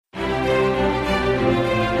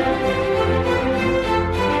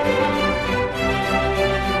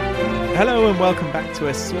Hello and welcome back to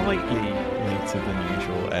a slightly later than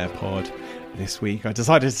usual AirPod. This week I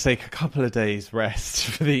decided to take a couple of days rest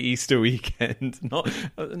for the Easter weekend.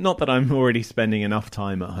 Not that I'm already spending enough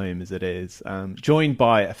time at home as it is. Joined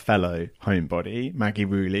by a fellow homebody, Maggie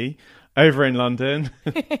Woolley, over in London.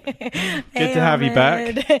 Good to have you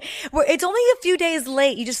back. Well, it's only a few days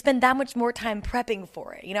late. You just spend that much more time prepping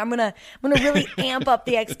for it. You know, I'm gonna really amp up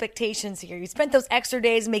the expectations here. You spent those extra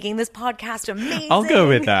days making this podcast amazing. I'll go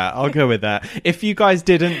with that. If you guys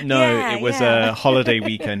didn't know, it was a holiday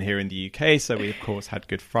weekend here in the UK, so we of course had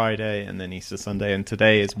Good Friday and then Easter Sunday, and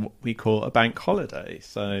today is what we call a bank holiday.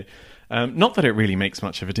 So not that it really makes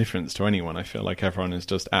much of a difference to anyone. I feel like everyone is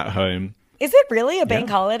just at home. Is it really a bank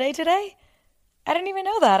holiday today? I didn't even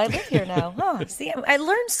know that. I live here now. Oh, see, I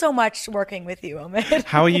learned so much working with you, Omid.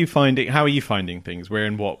 How are you finding things?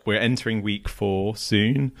 We're entering week 4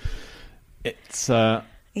 soon. It's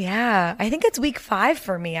yeah, I think it's week 5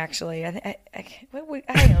 for me, actually. I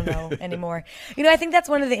don't know anymore. You know, I think that's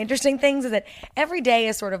one of the interesting things is that every day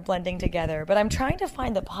is sort of blending together, but I'm trying to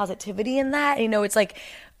find the positivity in that. You know, it's like,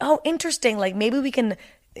 oh, interesting. Like maybe we can,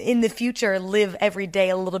 in the future, live every day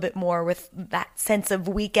a little bit more with that sense of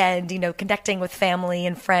weekend, you know, connecting with family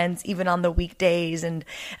and friends, even on the weekdays, and,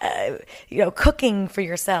 you know, cooking for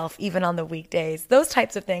yourself, even on the weekdays, those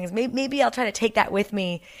types of things. Maybe I'll try to take that with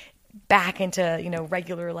me back into, you know,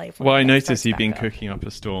 regular life. Well, I noticed you've been cooking up a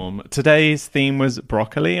storm. Today's theme was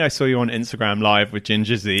broccoli. I saw you on Instagram Live with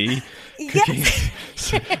Ginger Z.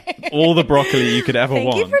 Yes. All the broccoli you could ever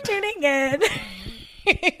want. Thank you for tuning in.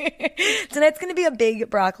 Tonight's going to be a big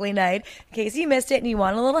broccoli night. In case you missed it and you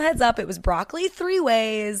want a little heads up, it was broccoli 3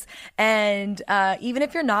 ways. And even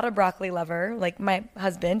if you're not a broccoli lover, like my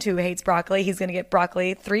husband who hates broccoli, he's going to get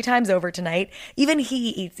broccoli 3 times over tonight. Even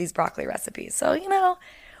he eats these broccoli recipes. So, you know,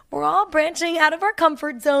 we're all branching out of our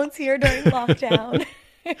comfort zones here during lockdown.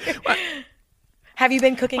 Have you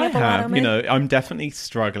been cooking up a lot, Omid? You know, I'm definitely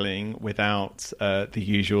struggling without the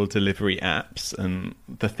usual delivery apps and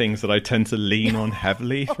the things that I tend to lean on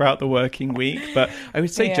heavily throughout the working week. But I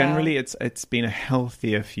would say generally it's been a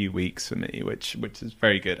healthier few weeks for me, which is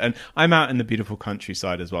very good. And I'm out in the beautiful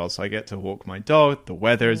countryside as well, so I get to walk my dog. The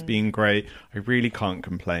weather has been great. I really can't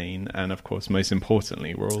complain. And of course, most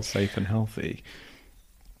importantly, we're all safe and healthy.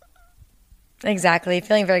 Exactly.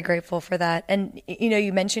 Feeling very grateful for that. And, you know,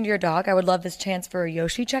 you mentioned your dog. I would love this chance for a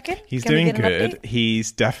Yoshi check-in. He's doing good.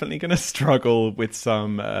 He's definitely going to struggle with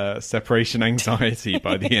some separation anxiety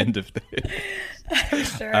by the end of this. I'm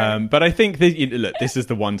sure. But I think that, look, this is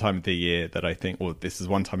the one time of the year that I think, or this is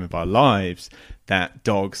one time of our lives that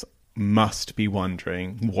dogs must be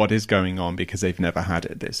wondering what is going on because they've never had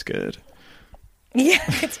it this good. Yeah,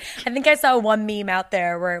 I think I saw one meme out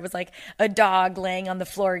there where it was like a dog laying on the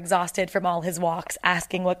floor exhausted from all his walks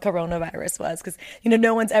asking what coronavirus was because, you know,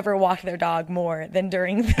 no one's ever walked their dog more than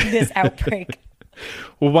during this outbreak.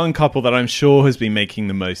 Well, one couple that I'm sure has been making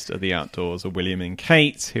the most of the outdoors are William and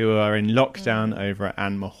Kate, who are in lockdown over at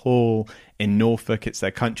Anmer Hall in Norfolk. It's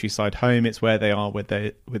their countryside home. It's where they are with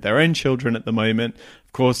their own children at the moment.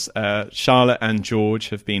 Of course, Charlotte and George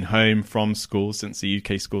have been home from school since the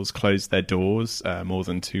UK schools closed their doors more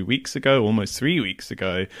than 2 weeks ago, almost 3 weeks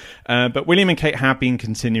ago. But William and Kate have been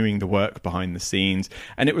continuing the work behind the scenes.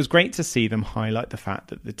 And it was great to see them highlight the fact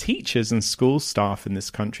that the teachers and school staff in this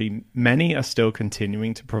country, many are still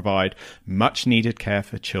continuing to provide much needed care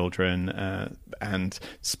for children, and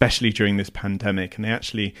especially during this pandemic. And they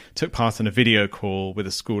actually took part in a video call with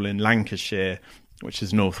a school in Lancashire, which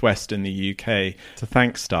is northwest in the UK, to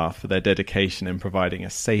thank staff for their dedication in providing a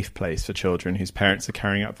safe place for children whose parents are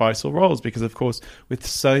carrying out vital roles. Because, of course, with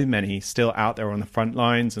so many still out there on the front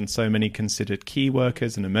lines and so many considered key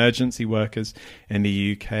workers and emergency workers in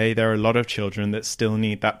the UK, there are a lot of children that still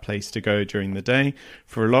need that place to go during the day.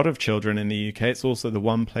 For a lot of children in the UK, it's also the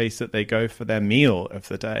one place that they go for their meal of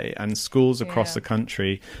the day. And schools across the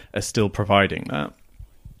country are still providing that.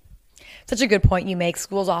 Such a good point you make.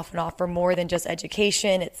 Schools often offer more than just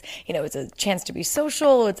education. It's, you know, it's a chance to be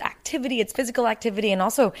social, it's activity, it's physical activity, and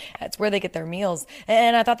also it's where they get their meals.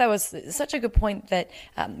 And I thought that was such a good point that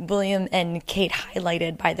William and Kate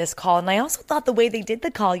highlighted by this call. And I also thought the way they did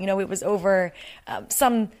the call, you know, it was over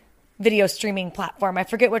some video streaming platform. I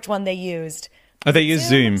forget which one they used. Oh, they use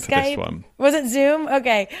Zoom for Skype? this one. Was it Zoom?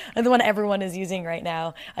 Okay. The one everyone is using right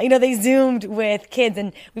now. They Zoomed with kids,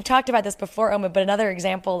 and we've talked about this before, Oma, but another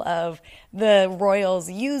example of the royals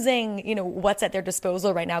using, what's at their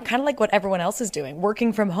disposal right now, kind of like what everyone else is doing,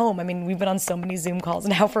 working from home. I mean, we've been on so many Zoom calls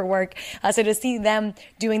now for work. So to see them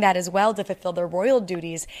doing that as well to fulfill their royal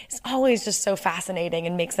duties is always just so fascinating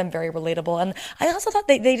and makes them very relatable. And I also thought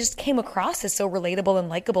they just came across as so relatable and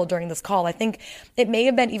likable during this call. I think it may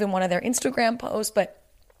have been even one of their Instagram posts, but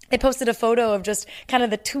they posted a photo of just kind of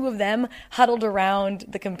the two of them huddled around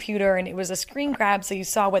the computer, and it was a screen grab, so you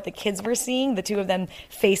saw what the kids were seeing, the two of them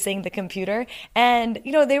facing the computer. And,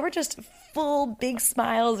 they were just full big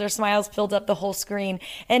smiles. Their smiles filled up the whole screen,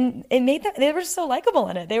 and it made them, they were so likable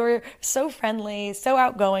in it. They were so friendly, so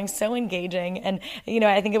outgoing, so engaging. And,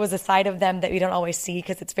 I think it was a side of them that we don't always see,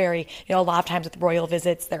 because it's very, a lot of times with royal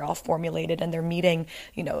visits, they're all formulated and they're meeting,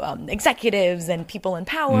 executives and people in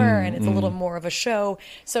power, and it's a little more of a show.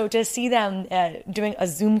 So to see them doing a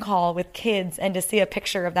Zoom call with kids and to see a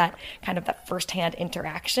picture of that kind of that firsthand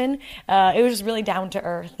interaction, it was just really down to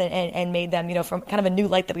earth and made them, from kind of a new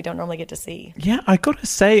light that we don't normally get to see. Yeah, I got to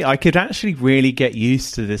say, I could actually really get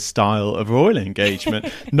used to this style of royal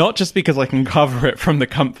engagement, not just because I can cover it from the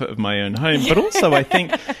comfort of my own home, but also I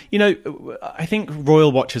think, I think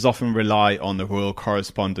royal watchers often rely on the royal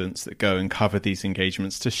correspondents that go and cover these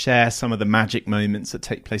engagements to share some of the magic moments that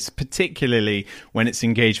take place, particularly when it's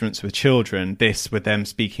engagements with children. This with them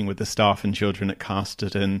speaking with the staff and children at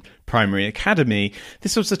Casterton Primary Academy.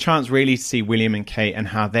 This was a chance really to see William and Kate and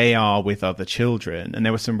how they are with other children. And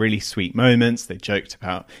there were some really sweet moments. They joked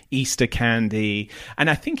about Easter candy. And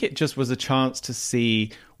I think it just was a chance to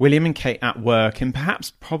see William and Kate at work in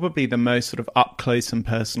perhaps probably the most sort of up close and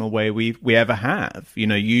personal way we ever have.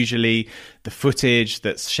 Usually the footage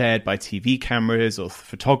that's shared by TV cameras or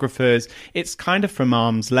photographers, it's kind of from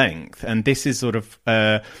arm's length. And this is sort of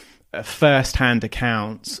a first-hand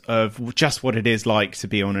account of just what it is like to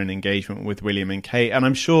be on an engagement with William and Kate. And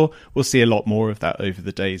I'm sure we'll see a lot more of that over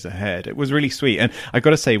the days ahead. It was really sweet. And I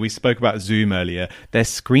got to say, we spoke about Zoom earlier. Their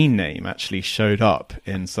screen name actually showed up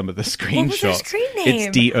in some of the screenshots. What was their screen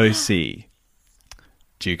name? It's DOC,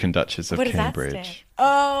 Duke and Duchess of what Cambridge. Does that stand?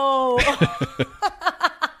 Oh.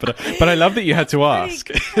 But I love that you had to ask.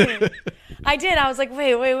 I did. I was like,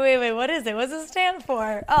 wait. What is it? What does it stand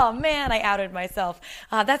for? Oh, man, I outed myself.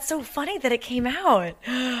 That's so funny that it came out.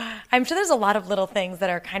 I'm sure there's a lot of little things that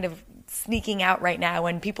are kind of sneaking out right now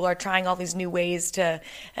when people are trying all these new ways to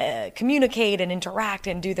communicate and interact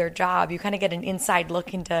and do their job. You kind of get an inside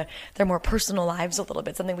look into their more personal lives a little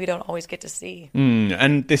bit, something we don't always get to see.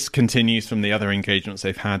 And this continues from the other engagements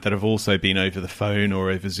they've had that have also been over the phone or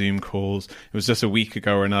over Zoom calls. It was just a week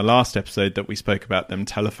ago in our last episode that we spoke about them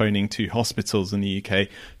telephoning to hospitals in the UK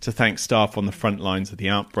to thank staff on the front lines of the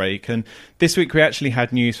outbreak. And this week we actually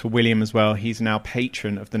had news for William as well. He's now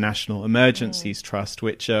patron of the National Emergencies Trust,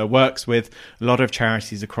 which works with a lot of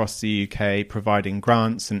charities across the UK, providing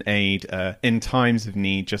grants and aid in times of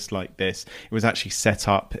need just like this. It was actually set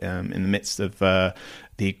up in the midst of the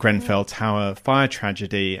Grenfell Tower fire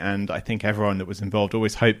tragedy, and I think everyone that was involved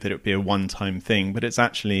always hoped that it would be a one-time thing, but it's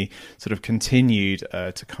actually sort of continued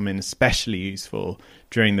to come in especially useful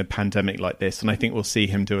during the pandemic like this, and I think we'll see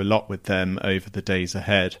him do a lot with them over the days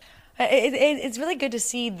ahead. It's really good to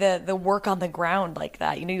see the work on the ground like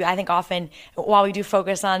that. I think often while we do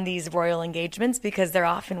focus on these royal engagements because they're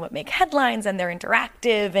often what make headlines and they're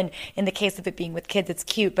interactive, and in the case of it being with kids, it's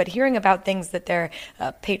cute. But hearing about things that they're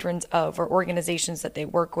patrons of or organizations that they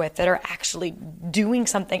work with that are actually doing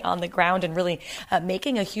something on the ground and really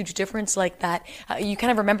making a huge difference like that, you kind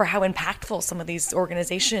of remember how impactful some of these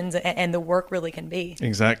organizations and the work really can be.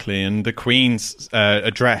 Exactly. And the Queen's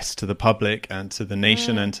address to the public and to the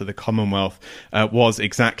nation and to the Commonwealth was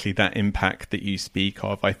exactly that impact that you speak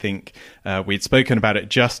of. I think we'd spoken about it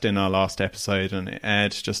just in our last episode, and it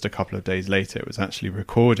aired just a couple of days later. It was actually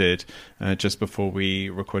recorded just before we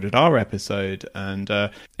recorded our episode, and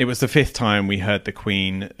it was the fifth time we heard the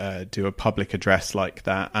Queen do a public address like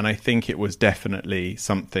that, and I think it was definitely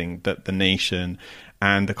something that the nation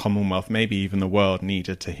and the Commonwealth, maybe even the world,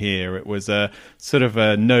 needed to hear. It was a sort of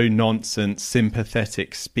a no-nonsense,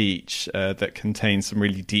 sympathetic speech that contained some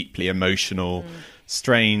really deeply emotional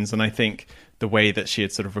strains. And I think the way that she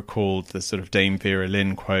had sort of recalled the sort of Dame Vera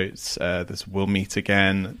Lynn quotes, this "we'll meet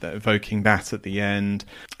again," evoking that at the end.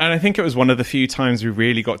 And I think it was one of the few times we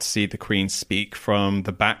really got to see the Queen speak from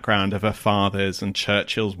the background of her father's and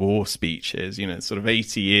Churchill's war speeches. Sort of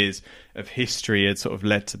 80 years of history had sort of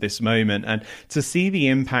led to this moment, and to see the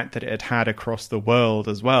impact that it had across the world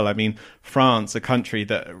as well. I mean, France, a country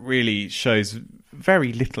that really shows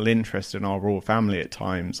very little interest in our royal family at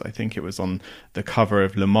times. I think it was on the cover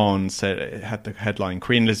of Le Monde, said it had the headline,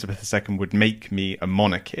 Queen Elizabeth II would make me a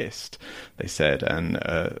monarchist, they said. And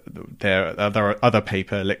their other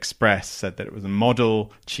paper, L'Express, said that it was a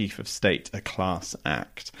model chief of state, a class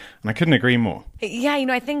act. And I couldn't agree more. Yeah,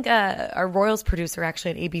 I think our Royals producer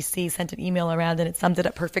actually at ABC sent an email around and it summed it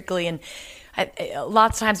up perfectly. And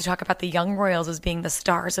lots of times we talk about the young royals as being the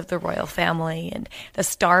stars of the royal family and the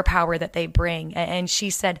star power that they bring. And she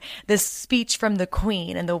said this speech from the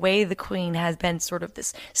Queen and the way the Queen has been sort of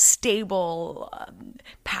this stable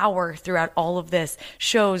power throughout all of this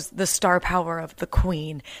shows the star power of the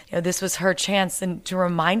Queen. This was her chance and to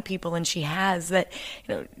remind people, and she has, that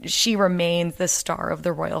she remains the star of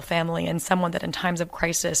the royal family and someone that in times of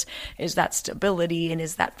crisis is that stability and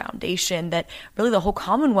is that foundation that really the whole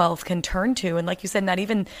Commonwealth can turn to. And like you said, not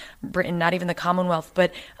even Britain, not even the Commonwealth,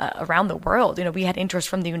 but around the world. We had interest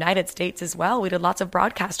from the United States as well. We did lots of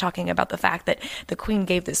broadcasts talking about the fact that the Queen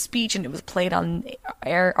gave this speech and it was played on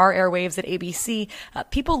our airwaves at ABC.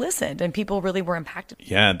 People listened and people really were impacted.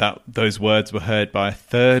 Yeah, those words were heard by a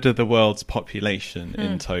third of the world's population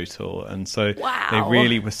in total. And so they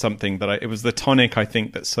really were something that it was the tonic, I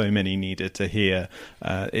think, that so many needed to hear.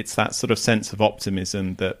 It's that sort of sense of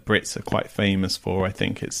optimism that Brits are quite famous for. I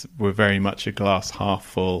think we're very much a glass half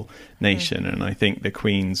full nation. And I think the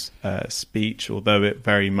Queen's speech, although it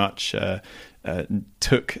very much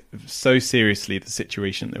took so seriously the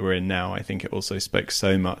situation that we're in now, I think it also spoke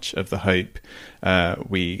so much of the hope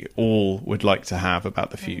we all would like to have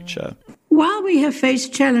about the future. While we have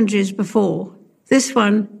faced challenges before, this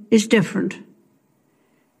one is different.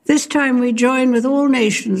 This time we join with all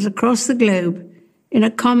nations across the globe in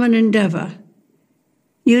a common endeavour,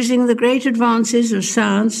 using the great advances of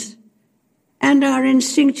science and our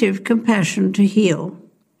instinctive compassion to heal.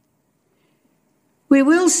 We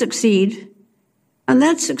will succeed, and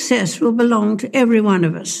that success will belong to every one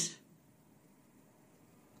of us.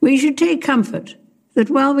 We should take comfort that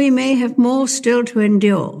while we may have more still to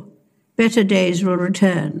endure, better days will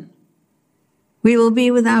return. We will be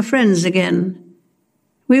with our friends again.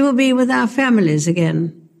 We will be with our families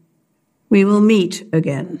again. We will meet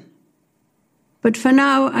again. But for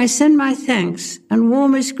now, I send my thanks and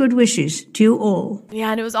warmest good wishes to you all. Yeah,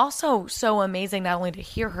 and it was also so amazing not only to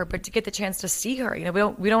hear her, but to get the chance to see her.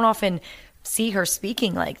 We don't often see her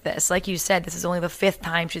speaking like this. Like you said, this is only the fifth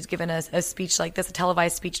time she's given a speech like this, a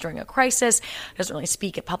televised speech during a crisis. Doesn't really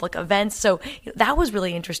speak at public events. So that was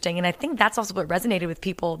really interesting. And I think that's also what resonated with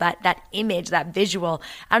people, that image, that visual.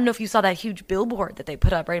 I don't know if you saw that huge billboard that they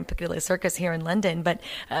put up right in Piccadilly Circus here in London, but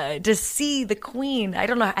to see the Queen, I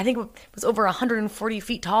don't know, I think it was over 140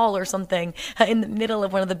 feet tall or something in the middle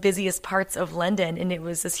of one of the busiest parts of London. And it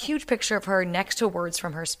was this huge picture of her next to words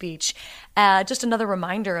from her speech. Just another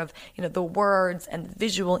reminder of, the words and the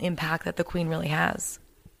visual impact that the Queen really has.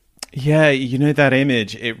 Yeah, that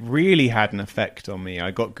image, it really had an effect on me.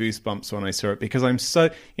 I got goosebumps when I saw it because I'm so,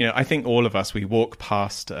 I think all of us, we walk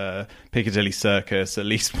past Piccadilly Circus at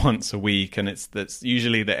least once a week, and that's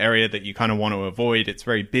usually the area that you kind of want to avoid. It's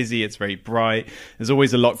very busy, it's very bright. There's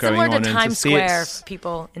always a lot going on. Similar to Times Square for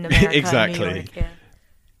people in America. Exactly. New York, yeah.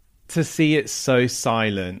 To see it so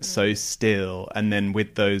silent, so still, and then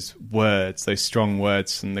with those words, those strong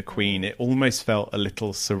words from the Queen, it almost felt a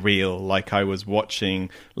little surreal, like I was watching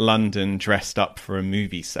London dressed up for a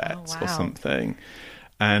movie set or something.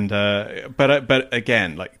 And but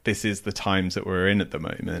again, like, this is the times that we're in at the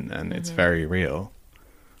moment, and it's very real.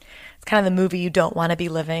 It's kind of the movie you don't want to be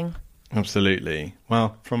living. Absolutely.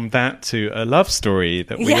 Well, from that to a love story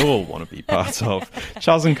that we all want to be part of.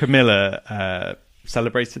 Charles and Camilla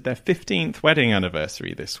celebrated their 15th wedding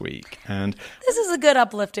anniversary this week, and this is a good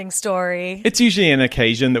uplifting story. It's usually an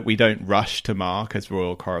occasion that we don't rush to mark as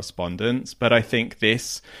royal correspondents, but I think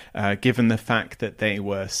this, given the fact that they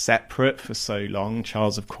were separate for so long,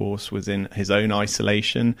 Charles, of course, was in his own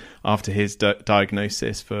isolation after his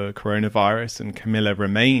diagnosis for coronavirus, and Camilla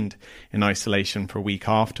remained in isolation for a week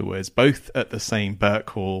afterwards, both at the same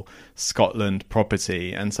Birkhall, Scotland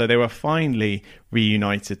property, and so they were finally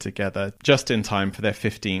reunited together just in time for their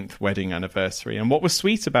 15th wedding anniversary. And what was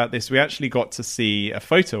sweet about this, we actually got to see a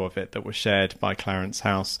photo of it that was shared by Clarence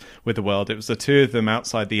House with the world. It was the two of them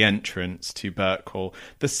outside the entrance to Birkhall,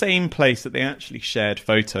 the same place that they actually shared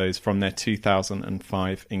photos from their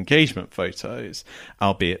 2005 engagement photos,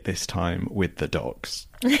 albeit this time with the dogs.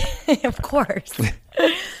 Of course.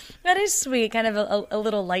 That is sweet, kind of a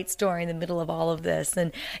little light story in the middle of all of this.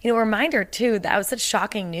 And, a reminder, too, that was such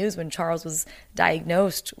shocking news when Charles was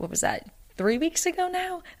diagnosed. What was that? 3 weeks ago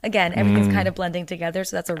now. Again, everything's kind of blending together,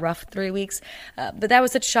 so that's a rough 3 weeks. But that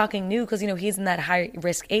was such shocking news because, he's in that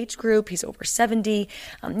high-risk age group. He's over 70.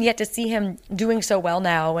 Yet to see him doing so well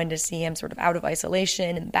now and to see him sort of out of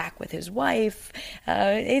isolation and back with his wife,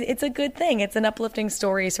 it's a good thing. It's an uplifting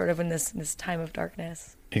story sort of in this time of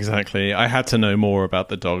darkness. Exactly. I had to know more about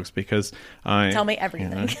the dogs because Tell me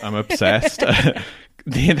everything. I'm obsessed.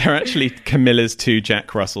 They're actually Camilla's 2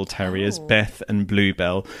 Jack Russell Terriers, Beth and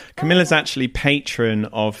Bluebell. Camilla's actually patron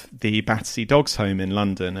of the Battersea Dogs Home in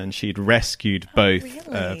London, and she'd rescued both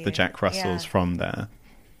of the Jack Russells from there.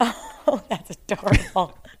 Oh, that's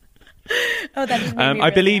adorable. Oh, that just made me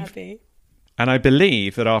really happy. And I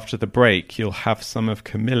believe that after the break, you'll have some of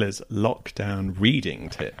Camilla's lockdown reading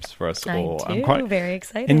tips for us all. I'm quite very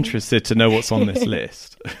excited. Interested to know what's on this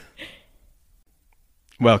list.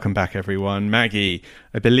 Welcome back, everyone. Maggie,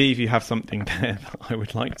 I believe you have something there that I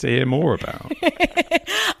would like to hear more about.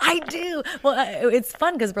 I do. Well, it's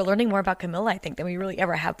fun because we're learning more about Camilla, I think, than we really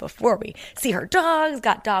ever have before. We see her dogs,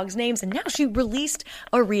 got dogs' names, and now she released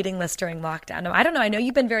a reading list during lockdown. Now, I don't know. I know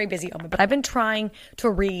you've been very busy, Oma, but I've been trying to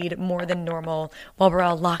read more than normal while we're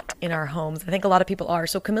all locked in our homes. I think a lot of people are.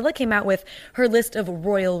 So Camilla came out with her list of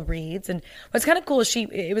royal reads, and what's kind of cool is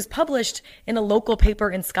it was published in a local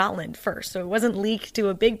paper in Scotland first. So it wasn't leaked to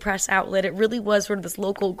a big press outlet. It really was sort of this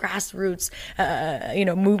local grassroots,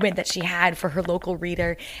 movement that she had for her local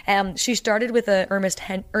reader. She started with a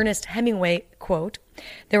Ernest Hemingway quote: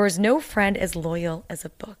 "There was no friend as loyal as a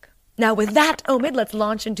book." Now, with that, Omid, let's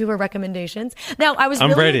launch into her recommendations. Now, I was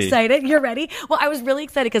really excited. You're ready? Well, I was really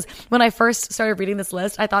excited because when I first started reading this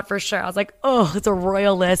list, I thought for sure, I was like, oh, it's a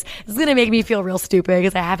royal list. It's going to make me feel real stupid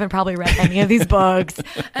because I haven't probably read any of these books.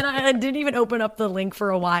 And I didn't even open up the link for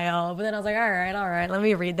a while. But then I was like, all right, let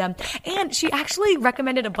me read them. And she actually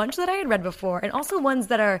recommended a bunch that I had read before and also ones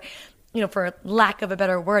that are, for lack of a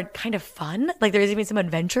better word, kind of fun. Like there's even some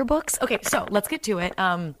adventure books. Okay, so let's get to it.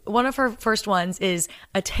 One of her first ones is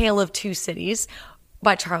A Tale of Two Cities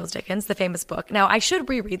by Charles Dickens, the famous book. Now, I should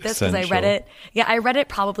reread this because I read it. Yeah, I read it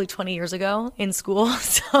probably 20 years ago in school,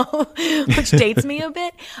 which dates me a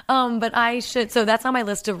bit. But I should. So that's on my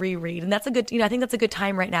list to reread, and that's a good. I think that's a good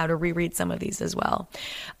time right now to reread some of these as well.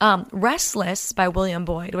 Restless by William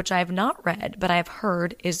Boyd, which I have not read, but I've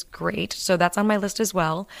heard is great. So that's on my list as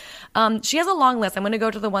well. She has a long list. I'm going to go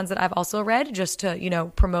to the ones that I've also read, just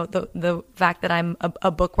to promote the fact that I'm a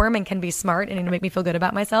bookworm and can be smart and make me feel good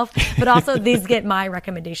about myself. But also these get my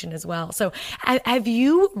recommendation as well. So have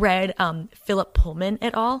you read Philip Pullman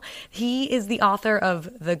at all? He is the author of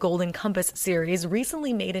the Golden Compass series,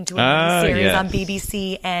 recently made into a series on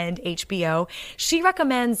BBC and HBO. She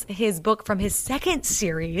recommends his book from his second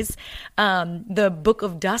series, the Book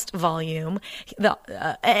of Dust volume.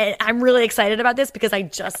 I'm really excited about this because I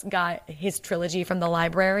just got his trilogy from the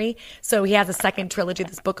library. So he has a second trilogy,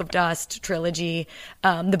 this Book of Dust trilogy.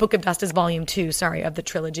 The Book of Dust is volume 2, of the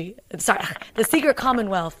trilogy. The Secret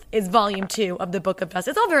Commonwealth is volume 2 of the Book of Dust.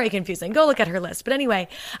 It's all very confusing. Go look at her list. But anyway,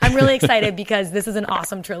 I'm really excited because this is an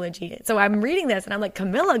awesome trilogy. So I'm reading this and I'm like,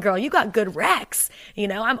 Camilla, girl, you got good recs.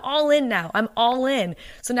 I'm all in now. I'm all in.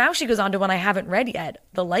 So now she goes on to one I haven't read yet,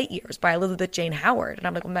 The Light Years by Elizabeth Jane Howard. And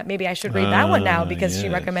I'm like, well, maybe I should read that one now because she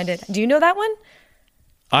recommended. Do you know that one?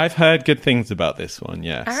 I've heard good things about this one,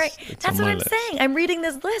 yes. All right. That's what I'm saying. I'm reading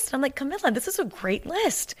this list. I'm like, Camilla, this is a great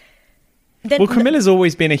list. Camilla's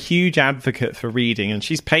always been a huge advocate for reading, and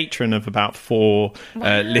she's patron of about 4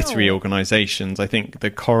 literary organisations. I think the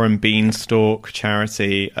Coram Beanstalk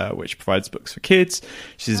charity, which provides books for kids.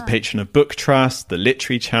 She's a patron of Book Trust, the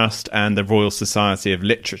Literary Trust, and the Royal Society of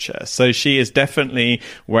Literature. So she is definitely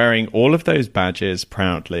wearing all of those badges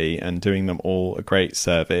proudly and doing them all a great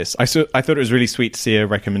service. I thought it was really sweet to see a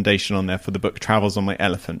recommendation on there for the book Travels on My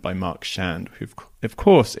Elephant by Mark Shand, who of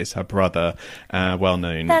course is her brother,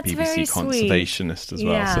 well-known BBC conservationist as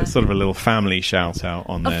well. Yeah. So it's sort of a little family shout-out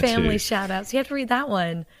on there too. A family shout-out. So you have to read that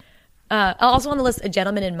one. Also on the list, A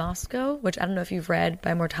Gentleman in Moscow, which I don't know if you've read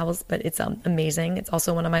by Mortales, but it's amazing. It's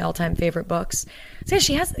also one of my all-time favorite books. So yeah,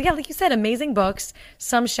 she has, like you said, amazing books.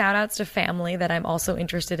 Some shout-outs to family that I'm also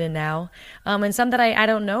interested in now. And some that I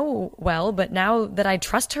don't know well, but now that I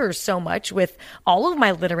trust her so much with all of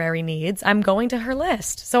my literary needs, I'm going to her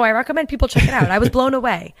list. So I recommend people check it out. I was blown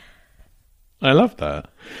away. I love that.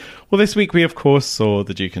 Well, this week we, of course, saw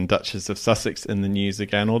the Duke and Duchess of Sussex in the news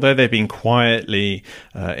again, although they've been quietly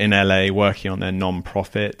in LA working on their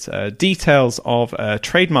non-profit. Details of a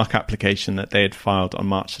trademark application that they had filed on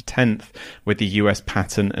March the 10th with the US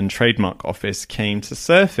Patent and Trademark Office came to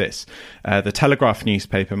surface. The Telegraph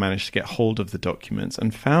newspaper managed to get hold of the documents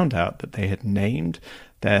and found out that they had named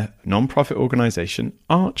their non-profit organisation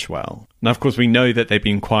Archewell. Now, of course, we know that they've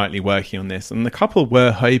been quietly working on this, and the couple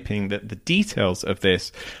were hoping that the details of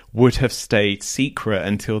this would have stayed secret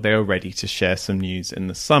until they were ready to share some news in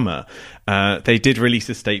the summer. They did release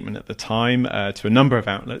a statement at the time to a number of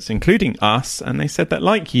outlets, including us, and they said that,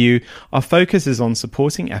 like you, our focus is on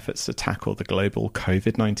supporting efforts to tackle the global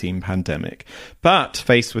COVID-19 pandemic. But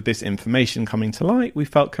faced with this information coming to light, we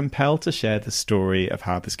felt compelled to share the story of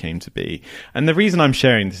how this came to be. And the reason I'm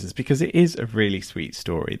sharing this is because it is a really sweet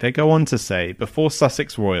story. They go on to say, before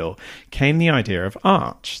Sussex Royal came the idea of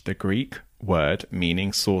Arch, the Greek word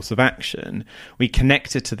meaning source of action. We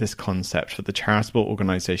connected to this concept for the charitable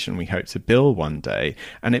organisation we hope to build one day,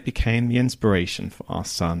 and it became the inspiration for our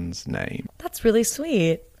son's name. That's really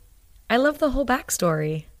sweet. I love the whole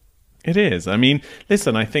backstory. It is. I mean,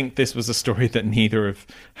 listen, I think this was a story that neither of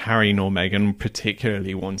Harry nor Meghan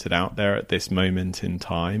particularly wanted out there at this moment in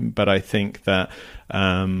time, but I think that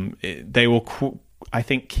they were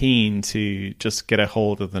keen to just get a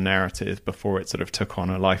hold of the narrative before it sort of took on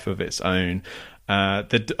a life of its own.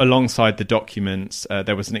 Alongside the documents,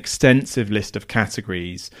 there was an extensive list of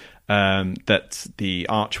categories that the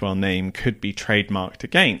Archewell name could be trademarked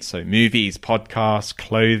against. So movies, podcasts,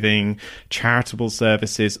 clothing, charitable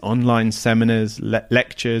services, online seminars,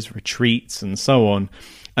 lectures, retreats, and so on.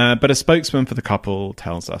 But a spokesman for the couple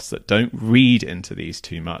tells us that don't read into these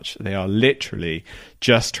too much. They are literally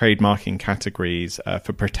just trademarking categories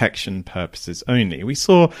for protection purposes only. We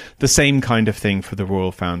saw the same kind of thing for the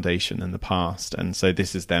Royal Foundation in the past. And so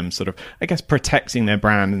this is them sort of, I guess, protecting their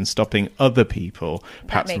brand and stopping other people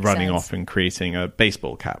perhaps running off and creating a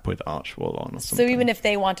baseball cap with Archewell on or something. So even if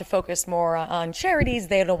they want to focus more on charities,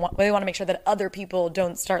 they want to make sure that other people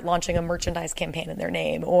don't start launching a merchandise campaign in their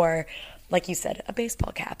name, or, like you said, a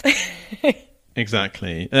baseball cap.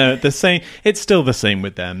 Exactly. It's still the same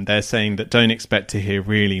with them. They're saying that don't expect to hear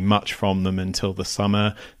really much from them until the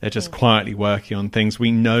summer. They're just quietly working on things.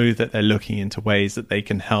 We know that they're looking into ways that they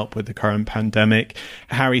can help with the current pandemic.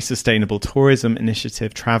 Harry's Sustainable Tourism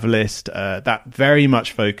Initiative, Travelist, that very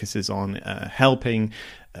much focuses on helping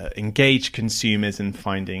engage consumers in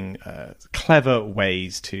finding clever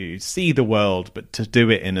ways to see the world, but to do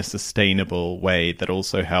it in a sustainable way that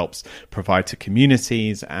also helps provide to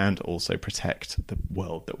communities and also protect the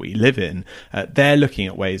world that we live in. They're looking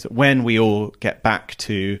at ways that when we all get back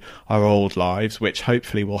to our old lives, which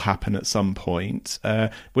hopefully will happen at some point,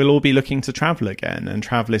 we'll all be looking to travel again. And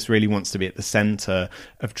Travelist really wants to be at the centre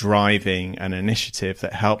of driving an initiative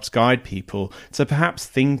that helps guide people to perhaps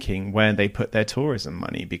thinking where they put their tourism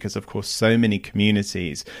money, because of course so many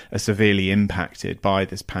communities are severely impacted by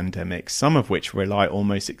this pandemic, some of which rely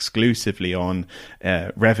almost exclusively on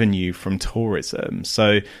revenue from tourism.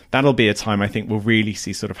 So that'll be a time I think we'll really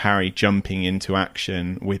see sort of Harry jumping into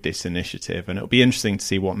action with this initiative, and it'll be interesting to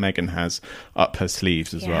see what Meghan has up her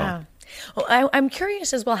sleeves as well. Well, I'm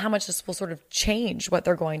curious as well how much this will sort of change what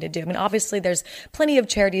they're going to do. I mean, obviously, there's plenty of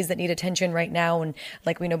charities that need attention right now. And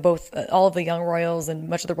like we know, both all of the young royals and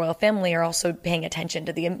much of the royal family are also paying attention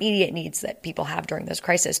to the immediate needs that people have during this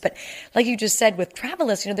crisis. But like you just said with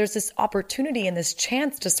Travelist, there's this opportunity and this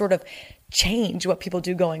chance to sort of change what people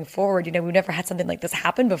do going forward. We've never had something like this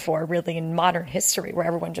happen before, really, in modern history, where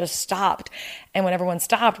everyone just stopped. And when everyone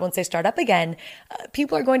stopped, once they start up again,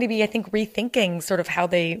 people are going to be, I think, rethinking sort of how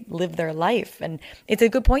they live their life. And it's a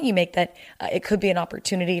good point you make that it could be an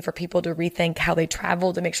opportunity for people to rethink how they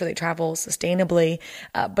travel, to make sure they travel sustainably.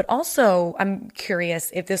 But also, I'm curious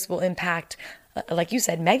if this will impact, like you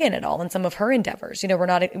said, Meghan at all and some of her endeavors.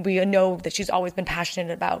 We know that she's always been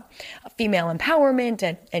passionate about female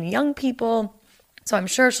empowerment and young people. So I'm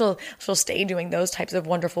sure she'll stay doing those types of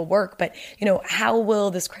wonderful work. But, how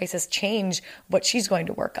will this crisis change what she's going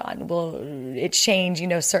to work on? Will it change,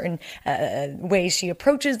 certain ways she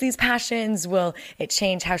approaches these passions? Will it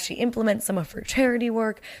change how she implements some of her charity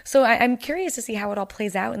work? So I'm curious to see how it all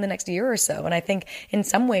plays out in the next year or so. And I think in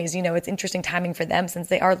some ways, it's interesting timing for them since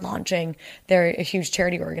they are launching their huge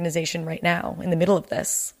charity organization right now in the middle of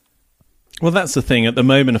this. Well, that's the thing. At the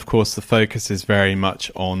moment, of course, the focus is very much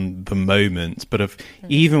on the moment. But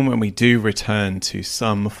even when we do return to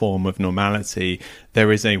some form of normality,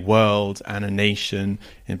 there is a world and a nation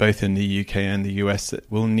both in the UK and the US that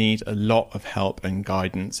will need a lot of help and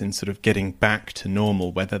guidance in sort of getting back to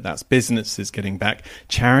normal, whether that's businesses getting back,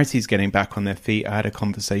 charities getting back on their feet. I had a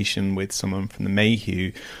conversation with someone from the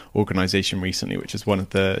Mayhew organisation recently, which is one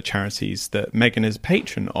of the charities that Meghan is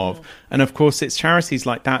patron of. And of course, it's charities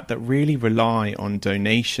like that that really rely rely on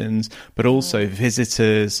donations, but also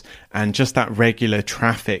visitors and just that regular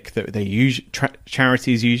traffic that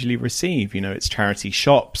charities usually receive. You know, it's charity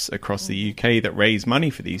shops across the UK that raise money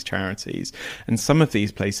for these charities. And some of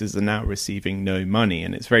these places are now receiving no money.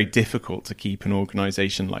 And it's very difficult to keep an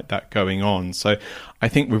organisation like that going on. So I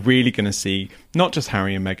think we're really going to see not just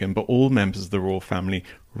Harry and Meghan, but all members of the royal family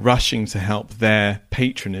rushing to help their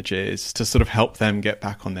patronages to sort of help them get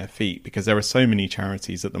back on their feet, because there are so many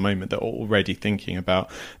charities at the moment that are already thinking about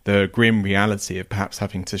the grim reality of perhaps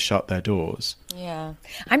having to shut their doors. Yeah.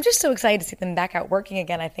 I'm just so excited to see them back out working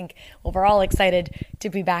again. I think, well, we're all excited to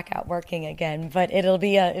be back out working again, but it'll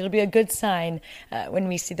be a good sign when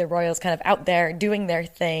we see the royals kind of out there doing their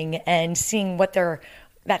thing and seeing what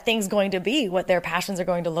that thing's going to be, what their passions are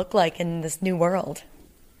going to look like in this new world.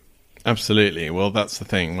 Absolutely. Well, that's the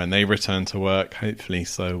thing. When they return to work, hopefully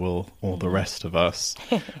so will all the rest of us.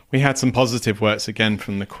 We had some positive words again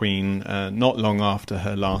from the Queen not long after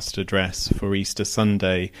her last address for Easter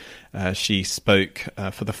Sunday. She spoke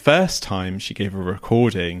for the first time. She gave a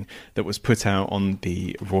recording that was put out on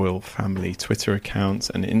the royal family Twitter accounts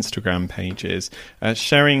and Instagram pages,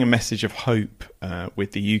 sharing a message of hope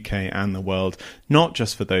with the UK and the world, not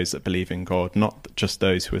just for those that believe in God, not just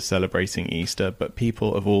those who are celebrating Easter, but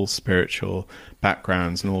people of all spiritual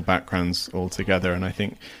backgrounds and all backgrounds altogether. And I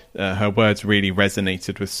think her words really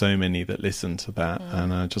resonated with so many that listened to that.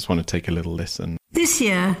 And I just want to take a little listen. This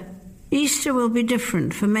year, Easter will be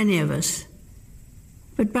different for many of us.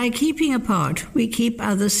 But by keeping apart, we keep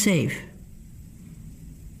others safe.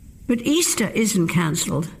 But Easter isn't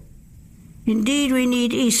cancelled. Indeed, we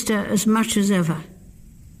need Easter as much as ever.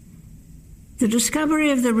 The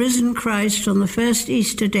discovery of the risen Christ on the first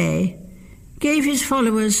Easter day gave his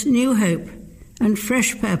followers new hope and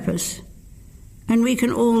fresh purpose, and we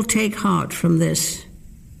can all take heart from this.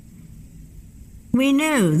 We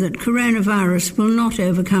know that coronavirus will not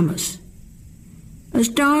overcome us. As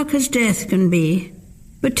dark as death can be,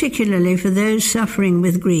 particularly for those suffering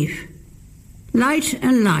with grief, light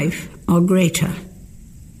and life are greater.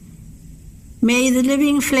 May the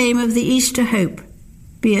living flame of the Easter hope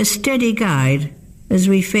be a steady guide as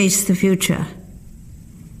we face the future.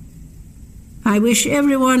 I wish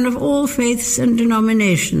everyone of all faiths and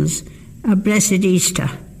denominations a blessed Easter.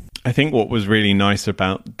 I think what was really nice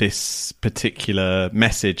about this particular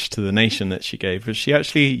message to the nation that she gave was she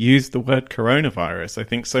actually used the word coronavirus. I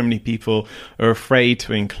think so many people are afraid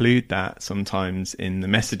to include that sometimes in the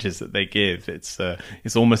messages that they give. It's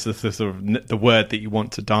almost the sort of the word that you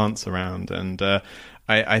want to dance around. And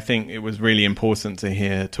I think it was really important to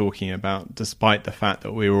hear talking about, despite the fact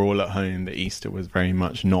that we were all at home, that Easter was very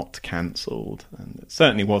much not cancelled. And it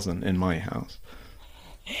certainly wasn't in my house.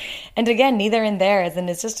 And again, neither in theirs. And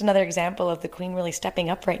it's just another example of the Queen really stepping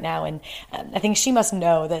up right now. And I think she must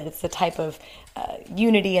know that it's the type of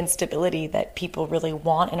unity and stability that people really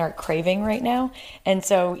want and are craving right now. And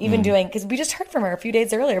so even because we just heard from her a few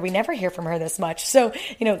days earlier, we never hear from her this much. So,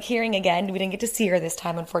 hearing again, we didn't get to see her this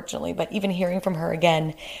time, unfortunately, but even hearing from her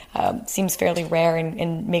again seems fairly rare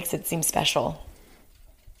and makes it seem special.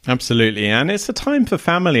 Absolutely. And it's a time for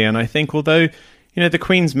family. And I think although the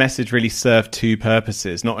Queen's message really served two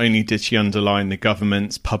purposes. Not only did she underline the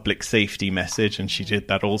government's public safety message, and she did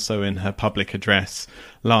that also in her public address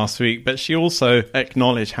last week, but she also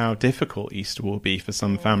acknowledged how difficult Easter will be for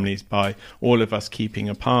some families by all of us keeping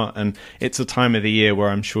apart. And it's a time of the year where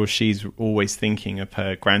I'm sure she's always thinking of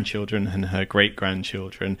her grandchildren and her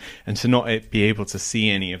great-grandchildren, and to not be able to see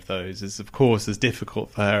any of those is, of course, as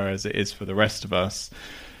difficult for her as it is for the rest of us.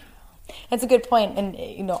 That's a good point.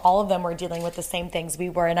 And, all of them were dealing with the same things we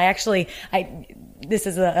were. And this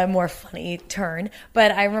is a more funny turn,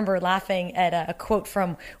 but I remember laughing at a quote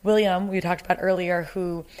from William, we talked about earlier,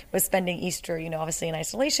 who was spending Easter, obviously in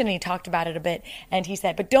isolation, and he talked about it a bit. And he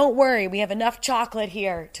said, "But don't worry, we have enough chocolate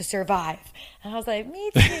here to survive." And I was like,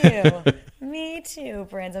 me too. Me too,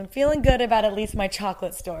 friends. I'm feeling good about at least my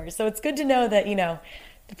chocolate stores. So it's good to know that,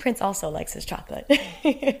 the prince also likes his chocolate.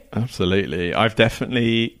 Absolutely. I've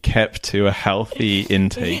definitely kept to a healthy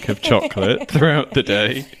intake of chocolate throughout the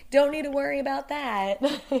day. Don't need to worry about that.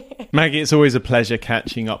 Maggie, it's always a pleasure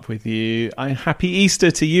catching up with you. Happy Easter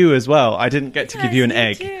to you as well. I didn't get to give you an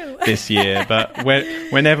egg this year, but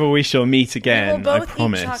whenever we shall meet again, we'll both I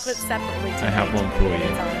promise eat chocolate separately. I have one for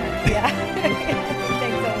you.